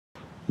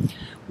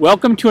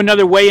Welcome to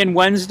another Weigh In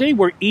Wednesday,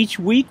 where each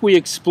week we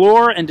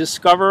explore and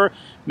discover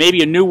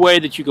maybe a new way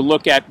that you can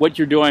look at what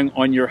you're doing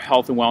on your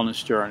health and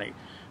wellness journey.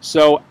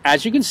 So,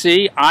 as you can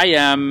see, I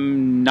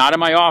am not in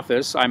my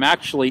office. I'm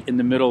actually in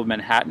the middle of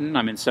Manhattan.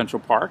 I'm in Central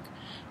Park.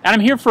 And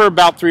I'm here for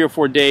about 3 or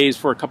 4 days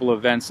for a couple of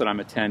events that I'm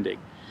attending.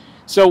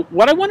 So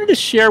what I wanted to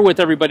share with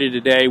everybody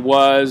today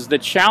was the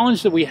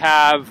challenge that we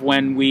have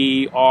when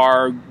we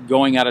are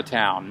going out of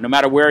town, no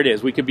matter where it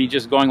is. We could be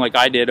just going like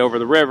I did over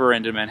the river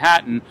into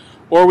Manhattan,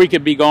 or we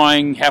could be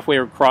going halfway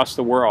across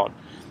the world.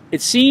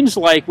 It seems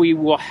like we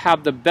will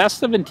have the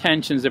best of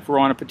intentions if we're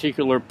on a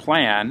particular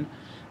plan,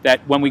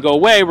 that when we go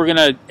away, we're going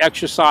to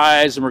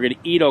exercise and we're going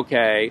to eat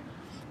okay.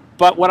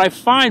 But what I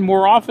find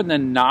more often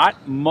than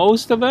not,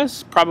 most of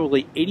us,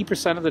 probably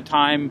 80% of the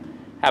time,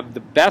 have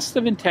the best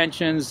of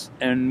intentions,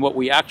 and what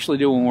we actually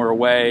do when we're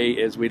away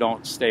is we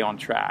don't stay on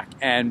track.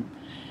 And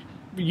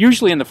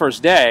usually in the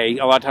first day,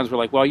 a lot of times we're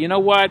like, well, you know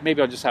what,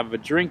 maybe I'll just have a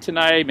drink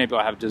tonight, maybe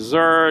I'll have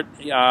dessert,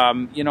 you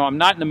know, I'm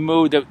not in the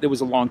mood, there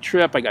was a long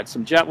trip, I got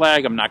some jet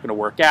lag, I'm not going to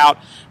work out.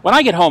 When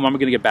I get home, I'm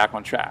going to get back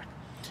on track.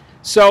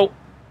 So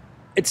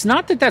it's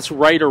not that that's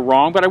right or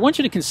wrong, but I want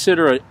you to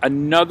consider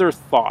another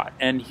thought.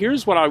 And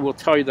here's what I will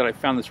tell you that I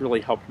found that's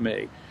really helped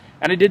me.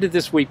 And I did it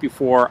this week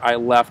before I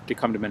left to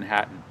come to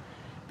Manhattan.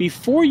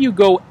 Before you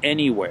go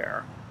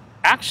anywhere,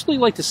 actually,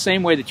 like the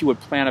same way that you would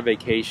plan a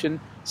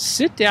vacation,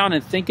 sit down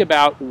and think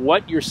about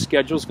what your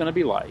schedule is going to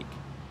be like,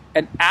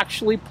 and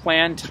actually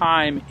plan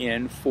time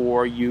in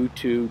for you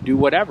to do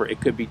whatever.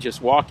 It could be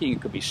just walking, it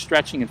could be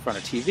stretching in front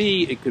of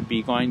TV, it could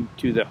be going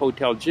to the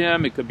hotel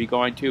gym, it could be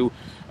going to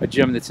a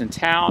gym that's in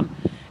town.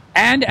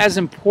 And as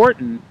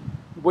important,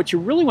 what you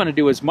really want to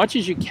do as much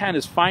as you can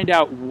is find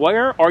out,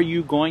 where are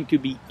you going to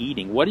be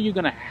eating? What are you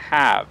going to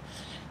have?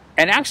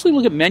 And actually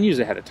look at menus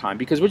ahead of time,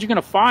 because what you're going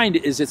to find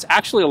is it's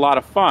actually a lot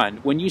of fun.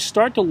 When you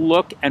start to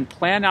look and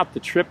plan out the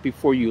trip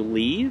before you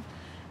leave,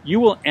 you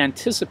will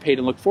anticipate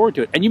and look forward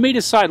to it. And you may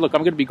decide, look,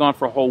 I'm going to be gone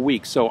for a whole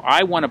week, so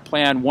I want to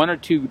plan 1 or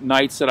 2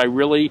 nights that I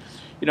really,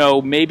 you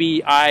know,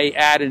 maybe I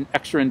add an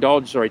extra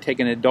indulgence, or I take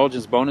an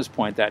indulgence bonus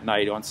point that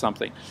night on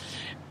something.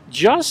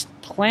 Just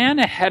plan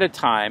ahead of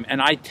time, and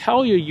I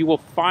tell you, you will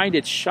find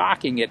it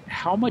shocking at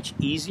how much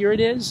easier it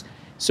is.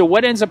 So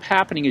what ends up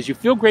happening is you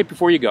feel great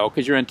before you go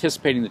because you're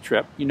anticipating the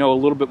trip. You know a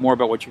little bit more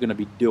about what you're going to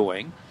be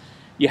doing.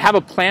 You have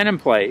a plan in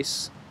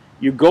place.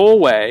 You go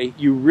away.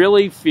 You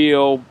really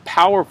feel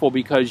powerful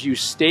because you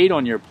stayed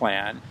on your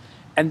plan.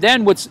 And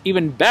then what's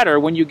even better,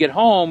 when you get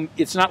home,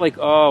 it's not like,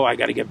 oh, I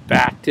got to get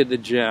back to the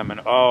gym, and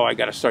oh, I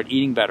got to start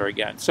eating better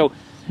again. So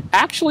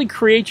actually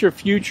create your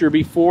future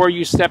before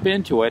you step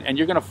into it, and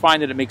you're going to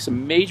find that it makes a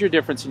major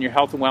difference in your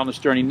health and wellness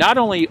journey, not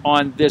only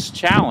on this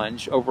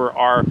challenge over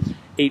our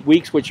 8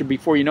 weeks, which are,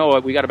 before you know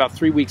it, we got about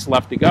 3 weeks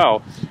left to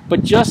go,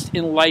 but just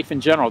in life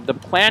in general. The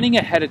planning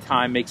ahead of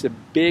time makes a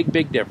big,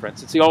 big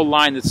difference. It's the old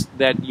line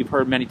that you've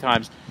heard many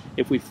times: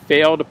 if we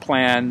fail to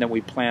plan, then we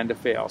plan to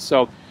fail.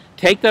 So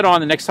take that on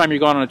the next time you're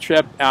going on a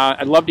trip.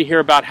 I'd love to hear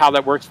about how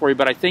that works for you,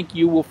 but I think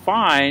you will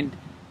find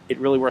it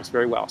really works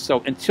very well.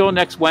 So until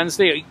next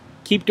Wednesday,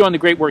 keep doing the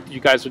great work that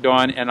you guys are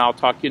doing, and I'll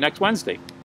talk to you next Wednesday.